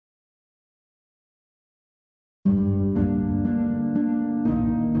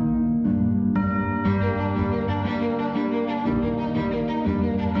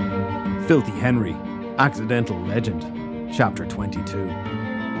Filthy Henry, Accidental Legend, Chapter 22.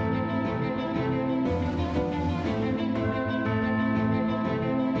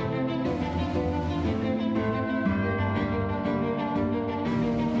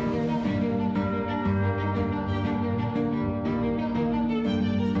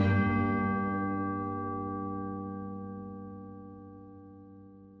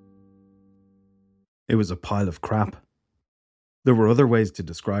 It was a pile of crap. There were other ways to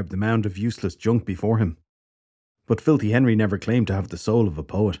describe the mound of useless junk before him, but Filthy Henry never claimed to have the soul of a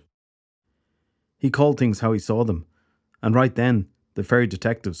poet. He called things how he saw them, and right then, the ferry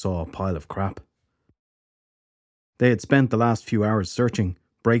detective saw a pile of crap. They had spent the last few hours searching,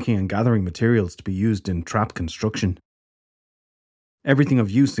 breaking and gathering materials to be used in trap construction. Everything of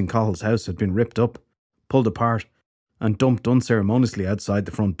use in Cahill's house had been ripped up, pulled apart, and dumped unceremoniously outside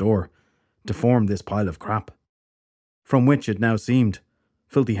the front door to form this pile of crap, from which it now seemed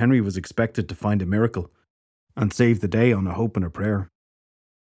Filthy Henry was expected to find a miracle and save the day on a hope and a prayer.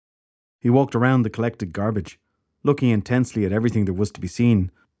 He walked around the collected garbage, looking intensely at everything there was to be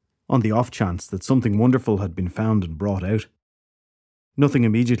seen, on the off chance that something wonderful had been found and brought out. Nothing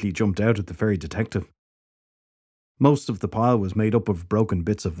immediately jumped out at the ferry detective. Most of the pile was made up of broken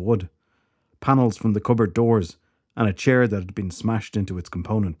bits of wood, panels from the cupboard doors, and a chair that had been smashed into its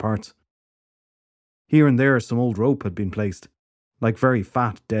component parts. Here and there some old rope had been placed, like very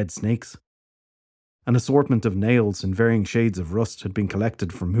fat dead snakes. An assortment of nails in varying shades of rust had been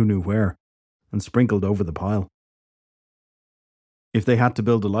collected from who knew where, and sprinkled over the pile. If they had to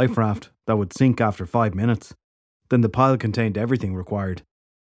build a life raft that would sink after 5 minutes, then the pile contained everything required.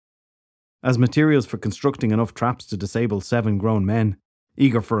 As materials for constructing enough traps to disable 7 grown men,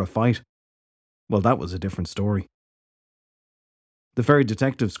 eager for a fight, well, that was a different story. The ferry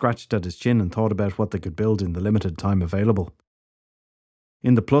detective scratched at his chin and thought about what they could build in the limited time available.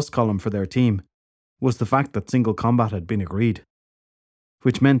 In the plus column for their team was the fact that single combat had been agreed,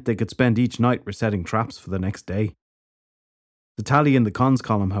 which meant they could spend each night resetting traps for the next day. The tally in the cons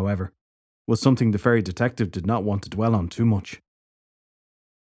column, however, was something the ferry detective did not want to dwell on too much.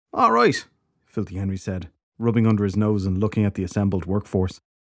 "All right," Filthy Henry said, rubbing under his nose and looking at the assembled workforce.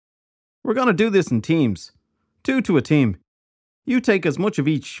 "We're going to do this in teams. 2 to a team. You take as much of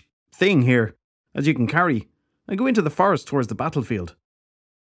each thing here as you can carry and go into the forest towards the battlefield.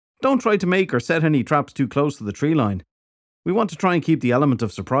 Don't try to make or set any traps too close to the tree line. We want to try and keep the element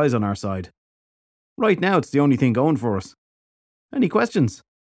of surprise on our side. Right now it's the only thing going for us. Any questions?"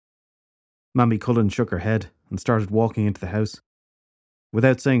 Mammy Cullen shook her head and started walking into the house.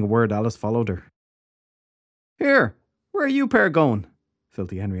 Without saying a word, Alice followed her. "Here, where are you pair going?"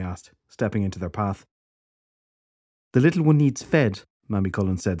 Filthy Henry asked, stepping into their path. "The little one needs fed," Mammy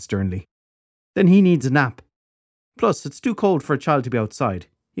Cullen said sternly. "Then he needs a nap. Plus, it's too cold for a child to be outside.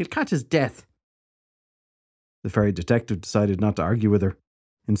 He'll catch his death." The ferry detective decided not to argue with her,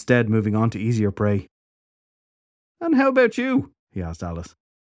 instead moving on to easier prey. "And how about you?" he asked Alice.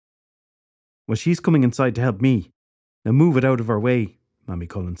 "Well, she's coming inside to help me. Now move it out of our way," Mammy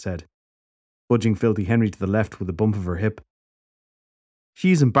Cullen said, budging Filthy Henry to the left with a bump of her hip.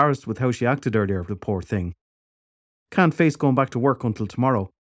 "She's embarrassed with how she acted earlier, the poor thing. Can't face going back to work until tomorrow,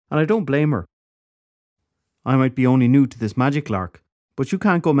 and I don't blame her. I might be only new to this magic lark, but you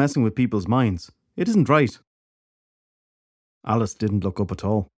can't go messing with people's minds. It isn't right." Alice didn't look up at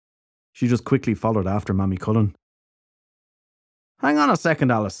all. She just quickly followed after Mammy Cullen. "Hang on a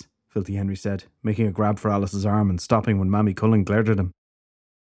second, Alice," Filthy Henry said, making a grab for Alice's arm and stopping when Mammy Cullen glared at him.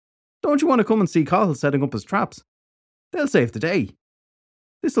 "Don't you want to come and see Cahill setting up his traps? They'll save the day.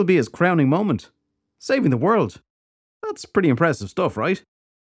 This'll be his crowning moment. Saving the world. That's pretty impressive stuff, right?"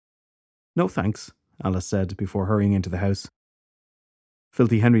 "No thanks," Alice said before hurrying into the house.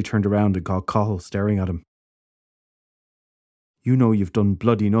 Filthy Henry turned around and caught Cahill staring at him. "You know you've done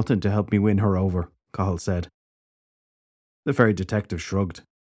bloody nothing to help me win her over," Cahill said. The ferry detective shrugged.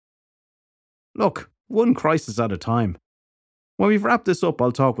 "Look, one crisis at a time. When we've wrapped this up,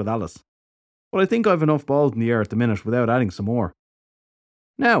 I'll talk with Alice. But I think I've enough balls in the air at the minute without adding some more.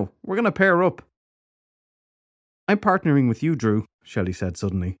 Now, we're going to pair up." "I'm partnering with you, Drew," Shelley said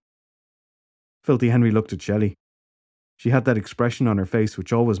suddenly. Filthy Henry looked at Shelley. She had that expression on her face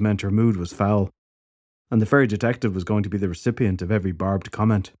which always meant her mood was foul, and the ferry detective was going to be the recipient of every barbed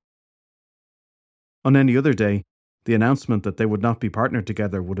comment. On any other day, the announcement that they would not be partnered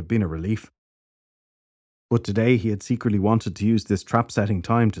together would have been a relief. But today he had secretly wanted to use this trap-setting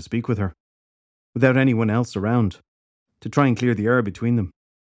time to speak with her, without anyone else around, to try and clear the air between them.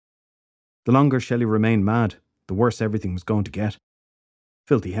 The longer Shelley remained mad, the worse everything was going to get.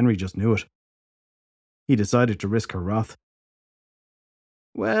 Filthy Henry just knew it. He decided to risk her wrath.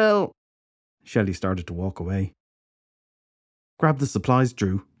 "Well, Shelley started to walk away. "Grab the supplies,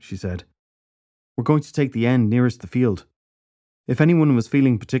 Drew," she said. "We're going to take the end nearest the field. If anyone was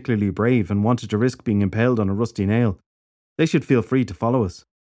feeling particularly brave and wanted to risk being impaled on a rusty nail, they should feel free to follow us.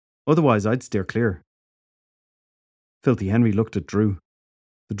 Otherwise, I'd steer clear." Filthy Henry looked at Drew.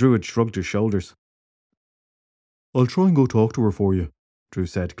 The Druid shrugged his shoulders. "I'll try and go talk to her for you," Drew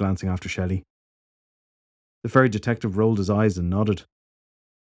said, glancing after Shelley. The fairy detective rolled his eyes and nodded.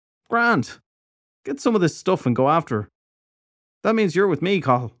 "Grant, get some of this stuff and go after her. That means you're with me,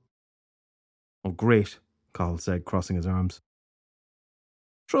 Cathal." "Oh, great," Cathal said, crossing his arms.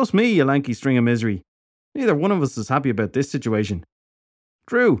 "Trust me, you lanky string of misery. Neither one of us is happy about this situation.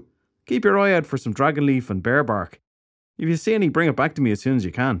 Drew, keep your eye out for some dragon leaf and bear bark. If you see any, bring it back to me as soon as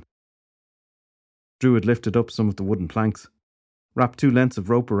you can." Drew had lifted up some of the wooden planks, wrapped 2 lengths of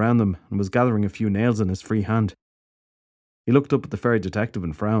rope around them, and was gathering a few nails in his free hand. He looked up at the fairy detective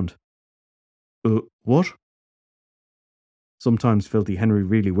and frowned. What?" Sometimes Filthy Henry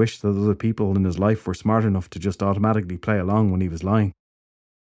really wished that other people in his life were smart enough to just automatically play along when he was lying.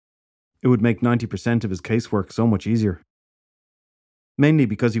 It would make 90% of his casework so much easier. Mainly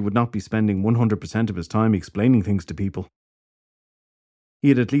because he would not be spending 100% of his time explaining things to people. He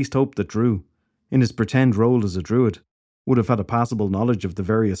had at least hoped that Drew, in his pretend role as a druid, would have had a passable knowledge of the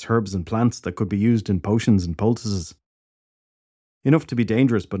various herbs and plants that could be used in potions and poultices. Enough to be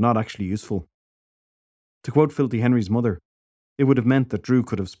dangerous but not actually useful. To quote Filthy Henry's mother, it would have meant that Drew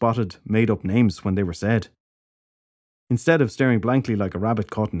could have spotted made-up names when they were said, instead of staring blankly like a rabbit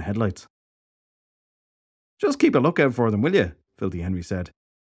caught in headlights. "Just keep a lookout for them, will you?" Filthy Henry said.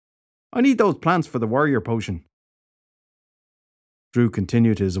 "I need those plants for the warrior potion." Drew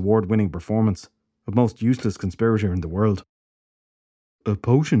continued his award-winning performance of most useless conspirator in the world. "A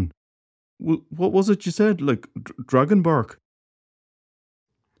potion? What was it you said? Like dragon bark?"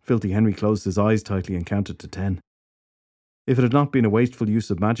 Filthy Henry closed his eyes tightly and counted to 10. If it had not been a wasteful use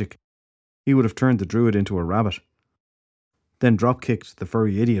of magic, he would have turned the druid into a rabbit, then drop-kicked the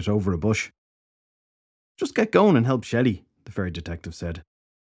furry idiot over a bush. "Just get going and help Shelley," the fairy detective said.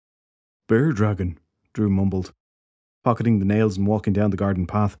 "Bear dragon," Drew mumbled, pocketing the nails and walking down the garden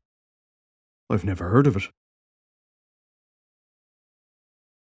path. "I've never heard of it."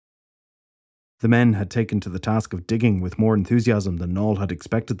 The men had taken to the task of digging with more enthusiasm than Noel had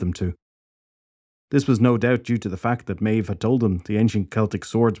expected them to. This was no doubt due to the fact that Maeve had told them the ancient Celtic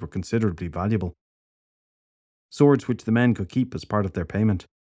swords were considerably valuable. Swords which the men could keep as part of their payment.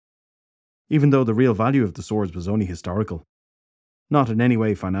 Even though the real value of the swords was only historical, not in any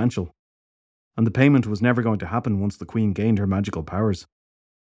way financial, and the payment was never going to happen once the Queen gained her magical powers.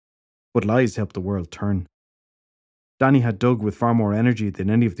 But lies helped the world turn. Danny had dug with far more energy than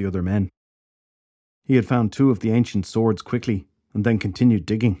any of the other men. He had found 2 of the ancient swords quickly, and then continued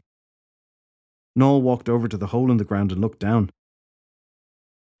digging. Noel walked over to the hole in the ground and looked down.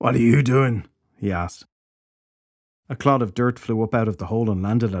 "What are you doing?" he asked. A clod of dirt flew up out of the hole and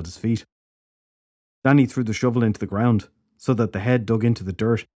landed at his feet. Danny threw the shovel into the ground, so that the head dug into the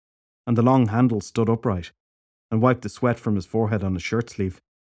dirt, and the long handle stood upright, and wiped the sweat from his forehead on his shirt sleeve.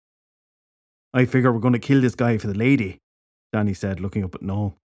 "I figure we're going to kill this guy for the lady," Danny said, looking up at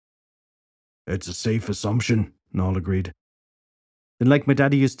Noel. "It's a safe assumption," Noel agreed. "Then like my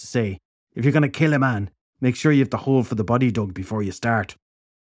daddy used to say, if you're going to kill a man, make sure you have the hole for the body dug before you start.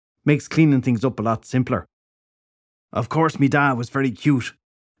 Makes cleaning things up a lot simpler. Of course me dad was very cute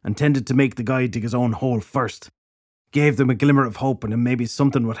and tended to make the guy dig his own hole first. Gave them a glimmer of hope and then maybe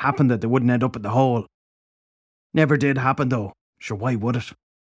something would happen that they wouldn't end up in the hole. Never did happen though. Sure, why would it?"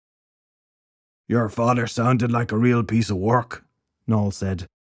 "Your father sounded like a real piece of work," Noel said.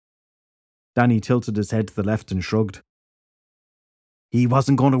 Danny tilted his head to the left and shrugged. "He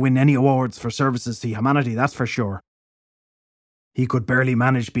wasn't going to win any awards for services to humanity, that's for sure. He could barely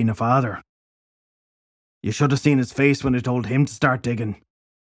manage being a father. You should have seen his face when I told him to start digging."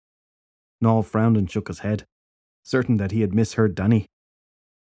 Noel frowned and shook his head, certain that he had misheard Danny.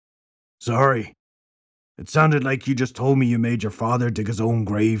 "Sorry. It sounded like you just told me you made your father dig his own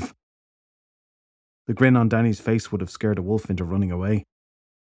grave." The grin on Danny's face would have scared a wolf into running away.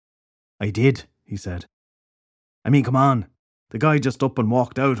 "I did," he said. "I mean, come on. The guy just up and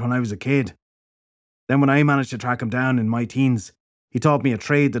walked out when I was a kid. Then when I managed to track him down in my teens, he taught me a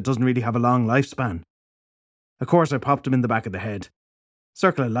trade that doesn't really have a long lifespan. Of course I popped him in the back of the head.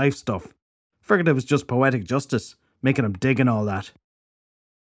 Circle of life stuff. Figured it was just poetic justice, making him dig and all that."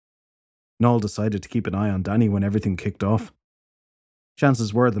 Noel decided to keep an eye on Danny when everything kicked off.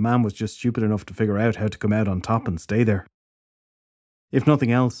 Chances were the man was just stupid enough to figure out how to come out on top and stay there. If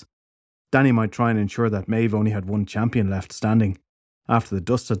nothing else, Danny might try and ensure that Maeve only had one champion left standing, after the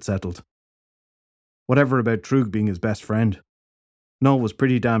dust had settled, Whatever about Trug being his best friend, Noel was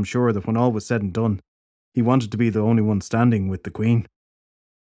pretty damn sure that when all was said and done, he wanted to be the only one standing with the Queen.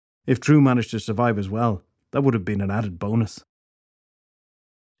 If True managed to survive as well, that would have been an added bonus.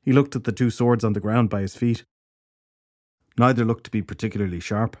 He looked at the two swords on the ground by his feet. Neither looked to be particularly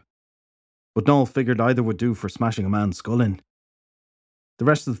sharp, but Noel figured either would do for smashing a man's skull in. The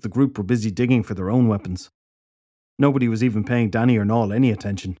rest of the group were busy digging for their own weapons. Nobody was even paying Danny or Noel any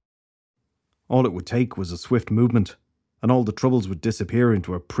attention. All it would take was a swift movement, and all the troubles would disappear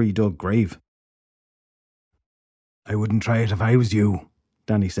into a pre-dug grave. "I wouldn't try it if I was you,"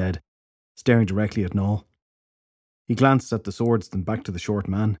 Danny said, staring directly at Noel. He glanced at the swords, then back to the short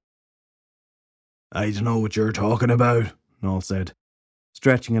man. "I don't know what you're talking about," Noel said,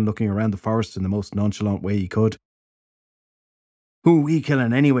 stretching and looking around the forest in the most nonchalant way he could. "Who are we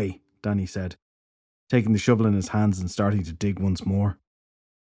killing anyway?" Danny said, taking the shovel in his hands and starting to dig once more.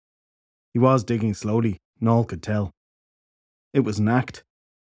 He was digging slowly, Noel could tell. It was an act,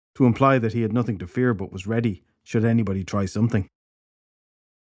 to imply that he had nothing to fear but was ready should anybody try something.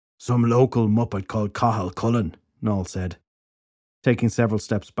 "Some local muppet called Cathal Cullen," Noel said, taking several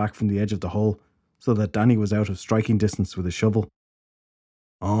steps back from the edge of the hole so that Danny was out of striking distance with his shovel.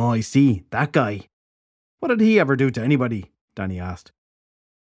 "Oh, I see, that guy. What did he ever do to anybody?" Danny asked.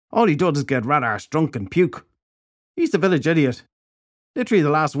 "All he did is get rat arse drunk and puke. He's the village idiot. Literally the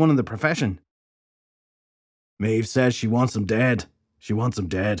last one in the profession." "Maeve says she wants him dead. She wants him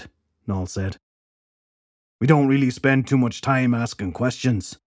dead," Noel said. "We don't really spend too much time asking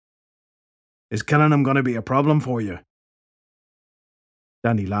questions. Is killing him going to be a problem for you?"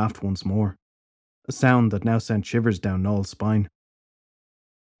 Danny laughed once more, a sound that now sent shivers down Noel's spine.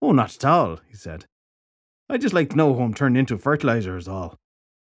 "Oh, not at all," he said. "I just like to know who I'm turned into fertiliser is all.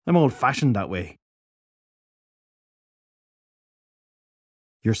 I'm old-fashioned that way."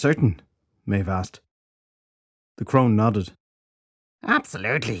 "You're certain?" Maeve asked. The crone nodded.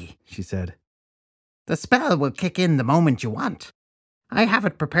 "Absolutely," she said. "The spell will kick in the moment you want. I have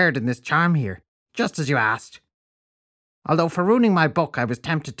it prepared in this charm here, just as you asked. Although for ruining my book I was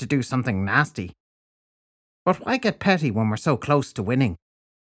tempted to do something nasty. But why get petty when we're so close to winning?"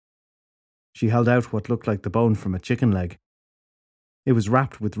 She held out what looked like the bone from a chicken leg. It was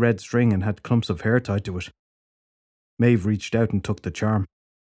wrapped with red string and had clumps of hair tied to it. Maeve reached out and took the charm.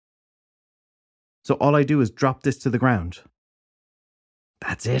 "So all I do is drop this to the ground?"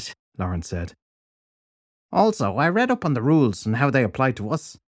 "That's it," Lauren said. "Also, I read up on the rules and how they apply to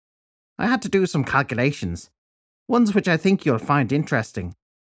us. I had to do some calculations, ones which I think you'll find interesting.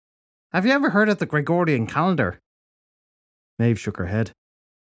 Have you ever heard of the Gregorian calendar?" Maeve shook her head.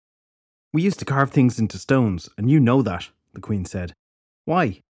 "We used to carve things into stones, and you know that," the Queen said.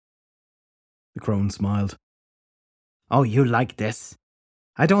 "Why?" The crone smiled. "Oh, you like this.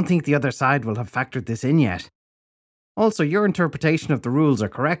 I don't think the other side will have factored this in yet. Also, your interpretation of the rules are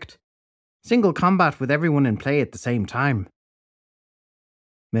correct. Single combat with everyone in play at the same time."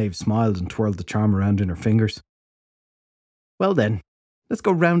 Maeve smiled and twirled the charm around in her fingers. "Well then, let's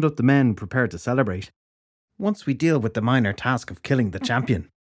go round up the men and prepare to celebrate, once we deal with the minor task of killing the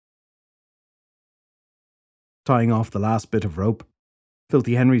champion." Tying off the last bit of rope,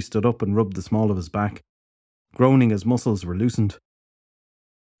 Filthy Henry stood up and rubbed the small of his back, groaning as muscles were loosened.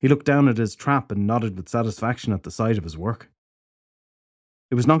 He looked down at his trap and nodded with satisfaction at the sight of his work.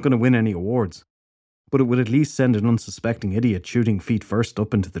 It was not going to win any awards, but it would at least send an unsuspecting idiot shooting feet first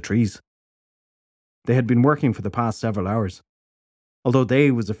up into the trees. They had been working for the past several hours, although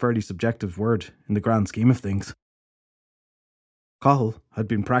 "they" was a fairly subjective word in the grand scheme of things. Cathal had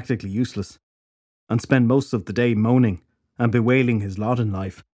been practically useless, and spent most of the day moaning and bewailing his lot in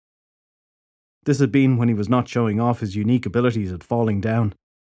life. This had been when he was not showing off his unique abilities at falling down,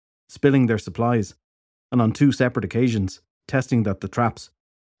 spilling their supplies, and on 2 separate occasions, testing that the traps,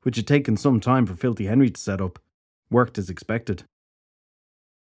 which had taken some time for Filthy Henry to set up, worked as expected.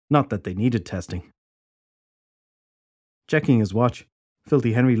 Not that they needed testing. Checking his watch,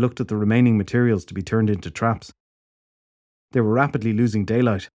 Filthy Henry looked at the remaining materials to be turned into traps. They were rapidly losing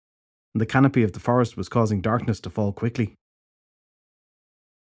daylight, and the canopy of the forest was causing darkness to fall quickly.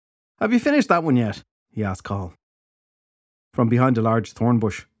 "Have you finished that one yet?" he asked Cathal. From behind a large thorn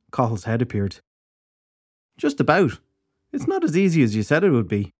bush, Cathal's head appeared. "Just about. It's not as easy as you said it would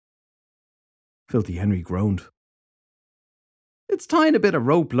be." Filthy Henry groaned. "It's tying a bit of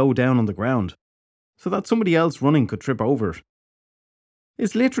rope low down on the ground, so that somebody else running could trip over it.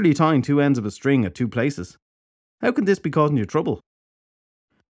 It's literally tying 2 ends of a string at 2 places. How can this be causing you trouble?"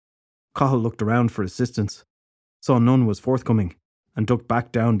 Cathal looked around for assistance, saw none was forthcoming, and ducked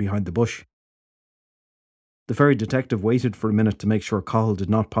back down behind the bush. The fairy detective waited for a minute to make sure Cathal did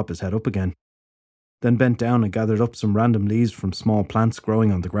not pop his head up again. then bent down and gathered up some random leaves from small plants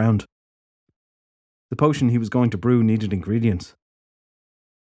growing on the ground. The potion he was going to brew needed ingredients.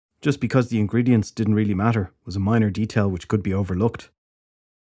 Just because the ingredients didn't really matter was a minor detail which could be overlooked.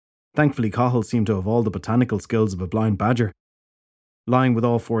 Thankfully, Cathal seemed to have all the botanical skills of a blind badger, lying with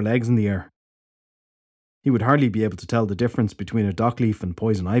all 4 legs in the air. He would hardly be able to tell the difference between a dock leaf and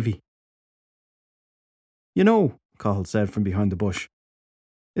poison ivy. "You know," Cathal said from behind the bush,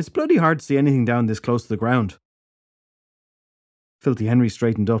 "it's bloody hard to see anything down this close to the ground." Filthy Henry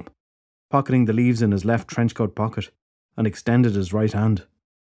straightened up, pocketing the leaves in his left trenchcoat pocket, and extended his right hand.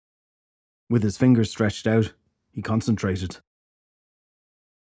 With his fingers stretched out, he concentrated.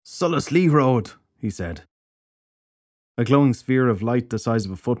 "Sullus Lee Road," he said. A glowing sphere of light the size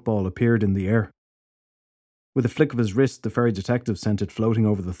of a football appeared in the air. With a flick of his wrist, the fairy detective sent it floating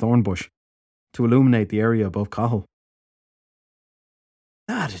over the thorn bush to illuminate the area above Cathal.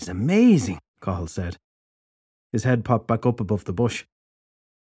 "That is amazing," Cathal said. His head popped back up above the bush.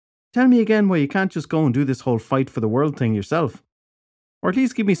 "Tell me again why you can't just go and do this whole fight for the world thing yourself. Or at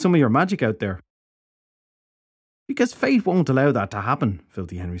least give me some of your magic out there." "Because fate won't allow that to happen,"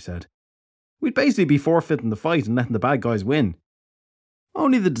 Filthy Henry said. "We'd basically be forfeiting the fight and letting the bad guys win.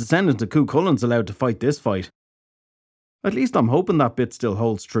 Only the descendants of Cú Chulain's allowed to fight this fight. At least I'm hoping that bit still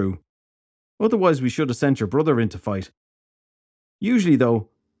holds true. Otherwise we should have sent your brother in to fight. Usually, though,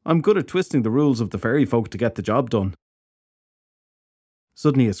 I'm good at twisting the rules of the fairy folk to get the job done."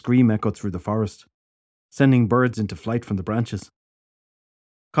 Suddenly a scream echoed through the forest, sending birds into flight from the branches.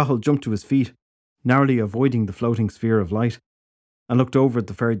 Cathal jumped to his feet, narrowly avoiding the floating sphere of light, and looked over at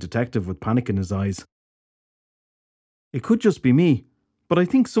the fairy detective with panic in his eyes. "It could just be me, but I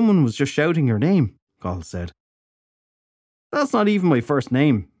think someone was just shouting your name," Cathal said. "That's not even my first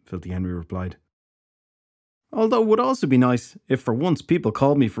name," Filthy Henry replied. "Although it would also be nice if for once people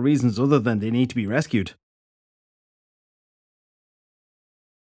called me for reasons other than they need to be rescued."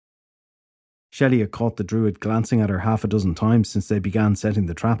 Shelley had caught the druid glancing at her 6 times since they began setting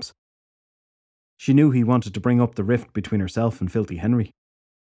the traps. She knew he wanted to bring up the rift between herself and Filthy Henry.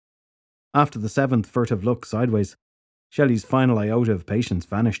 After the 7th furtive look sideways, Shelley's final iota of patience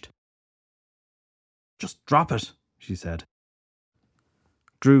vanished. "Just drop it," she said.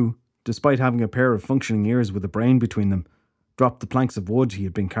 Drew, despite having a pair of functioning ears with a brain between them, dropped the planks of wood he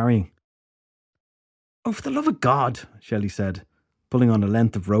had been carrying. "Oh, for the love of God," Shelley said, pulling on a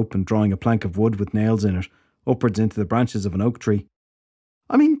length of rope and drawing a plank of wood with nails in it upwards into the branches of an oak tree.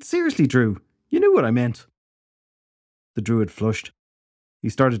 "I mean, seriously, Drew, you knew what I meant." The druid flushed. He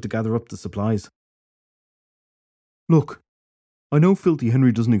started to gather up the supplies. "Look, I know Filthy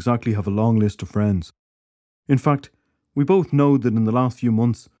Henry doesn't exactly have a long list of friends. In fact, we both know that in the last few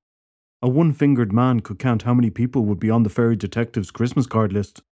months, a one-fingered man could count how many people would be on the fairy detective's Christmas card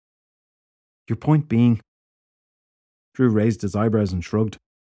list. Your point being..." Drew raised his eyebrows and shrugged.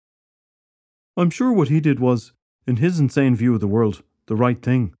 "I'm sure what he did was, in his insane view of the world, the right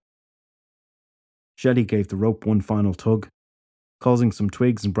thing." Shelley gave the rope one final tug, causing some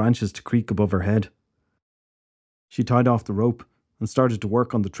twigs and branches to creak above her head. She tied off the rope and started to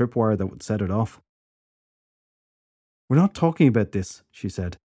work on the tripwire that would set it off. "We're not talking about this," she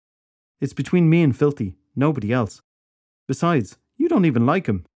said. "It's between me and Filthy, nobody else. Besides, you don't even like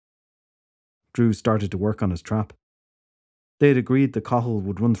him." Drew started to work on his trap. They had agreed that Cathal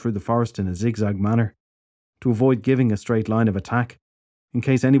would run through the forest in a zigzag manner, to avoid giving a straight line of attack, in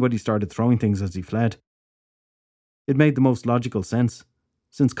case anybody started throwing things as he fled. It made the most logical sense,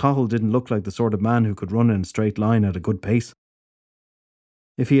 since Cathal didn't look like the sort of man who could run in a straight line at a good pace.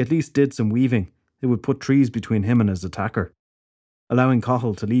 If he at least did some weaving, it would put trees between him and his attacker, allowing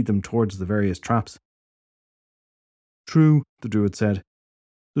Cathal to lead them towards the various traps. "True," the druid said.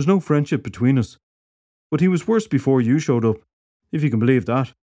 "There's no friendship between us. But he was worse before you showed up, if you can believe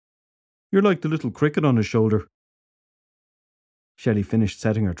that. You're like the little cricket on his shoulder." Shelley finished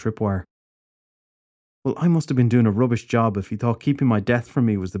setting her tripwire. "Well, I must have been doing a rubbish job if he thought keeping my death from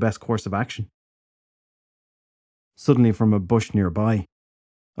me was the best course of action." Suddenly from a bush nearby,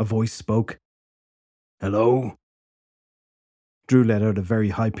 a voice spoke. "Hello?" Drew let out a very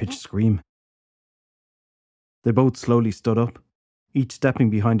high-pitched scream. They both slowly stood up, each stepping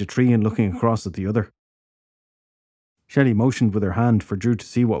behind a tree and looking across at the other. Shelley motioned with her hand for Drew to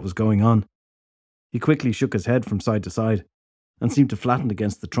see what was going on. He quickly shook his head from side to side and seemed to flatten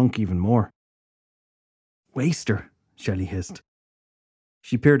against the trunk even more. "Waster," Shelley hissed.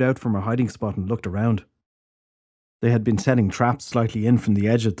 She peered out from her hiding spot and looked around. They had been setting traps slightly in from the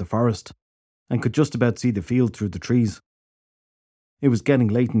edge of the forest and could just about see the field through the trees. It was getting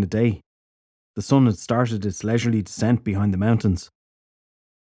late in the day. The sun had started its leisurely descent behind the mountains.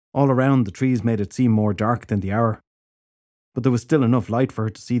 All around, the trees made it seem more dark than the hour, but there was still enough light for her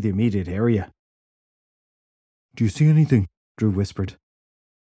to see the immediate area. "Do you see anything?" Drew whispered.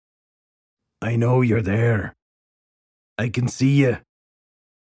 "I know you're there. I can see you.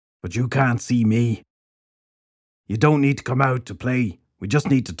 But you can't see me. You don't need to come out to play. We just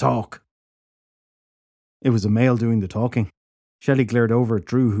need to talk." It was a male doing the talking. Shelley glared over at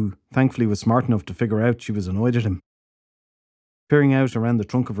Drew, who thankfully was smart enough to figure out she was annoyed at him. Peering out around the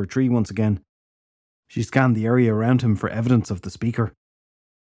trunk of her tree once again, she scanned the area around him for evidence of the speaker.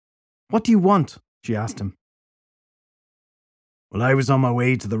 "What do you want?" she asked him. "Well, I was on my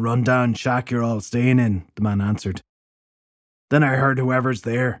way to the rundown shack you're all staying in," the man answered. "Then I heard whoever's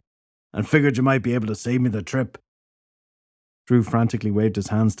there, and figured you might be able to save me the trip." Drew frantically waved his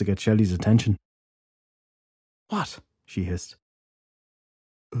hands to get Shelley's attention. "What?" she hissed.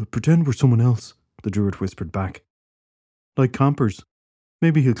 "Pretend we're someone else," the druid whispered back. "Like campers.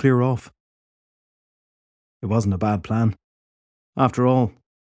 Maybe he'll clear off." It wasn't a bad plan. After all,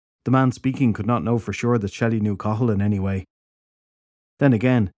 the man speaking could not know for sure that Shelley knew Cathal in any way. Then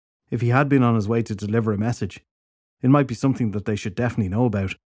again, if he had been on his way to deliver a message, it might be something that they should definitely know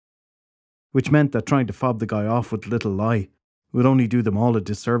about. Which meant that trying to fob the guy off with a little lie would only do them all a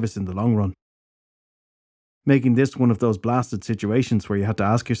disservice in the long run. Making this one of those blasted situations where you had to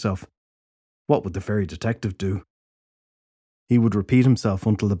ask yourself, what would the fairy detective do? He would repeat himself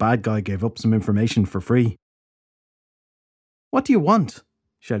until the bad guy gave up some information for free. "What do you want?"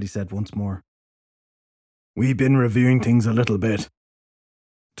 Shelley said once more. "We've been reviewing things a little bit.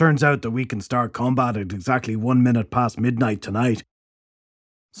 Turns out that we can start combat at exactly 1 minute past midnight tonight.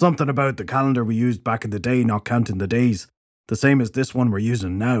 Something about the calendar we used back in the day not counting the days, the same as this one we're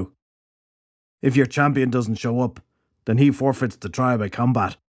using now. If your champion doesn't show up, then he forfeits the trial by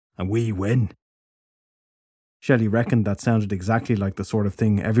combat, and we win." Shelley reckoned that sounded exactly like the sort of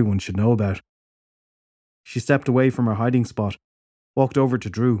thing everyone should know about. She stepped away from her hiding spot, walked over to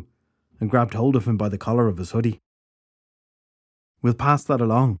Drew, and grabbed hold of him by the collar of his hoodie. "We'll pass that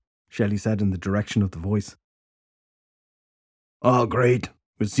along," Shelley said in the direction of the voice. "Oh, great.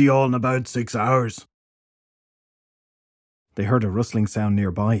 We'll see you all in about 6 hours. They heard a rustling sound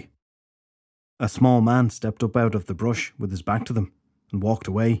nearby. A small man stepped up out of the brush with his back to them and walked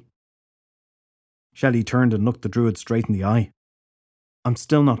away. Shelley turned and looked the druid straight in the eye. "I'm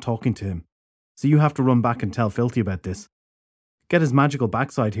still not talking to him, so you have to run back and tell Filthy about this. Get his magical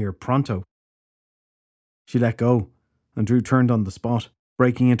backside here, pronto." She let go, and Drew turned on the spot,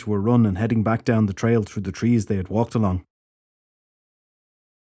 breaking into a run and heading back down the trail through the trees they had walked along.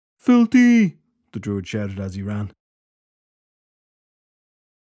 "Filthy!" the druid shouted as he ran.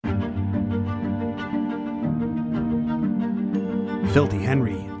 Filthy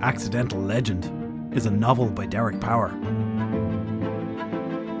Henry, Accidental Legend is a novel by Derek Power.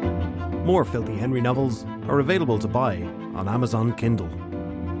 More Filthy Henry novels are available to buy on Amazon Kindle.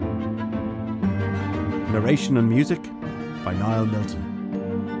 Narration and music by Niall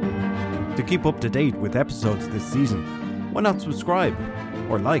Milton. To keep up to date with episodes this season, why not subscribe,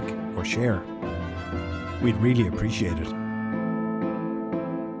 or like, or share? We'd really appreciate it.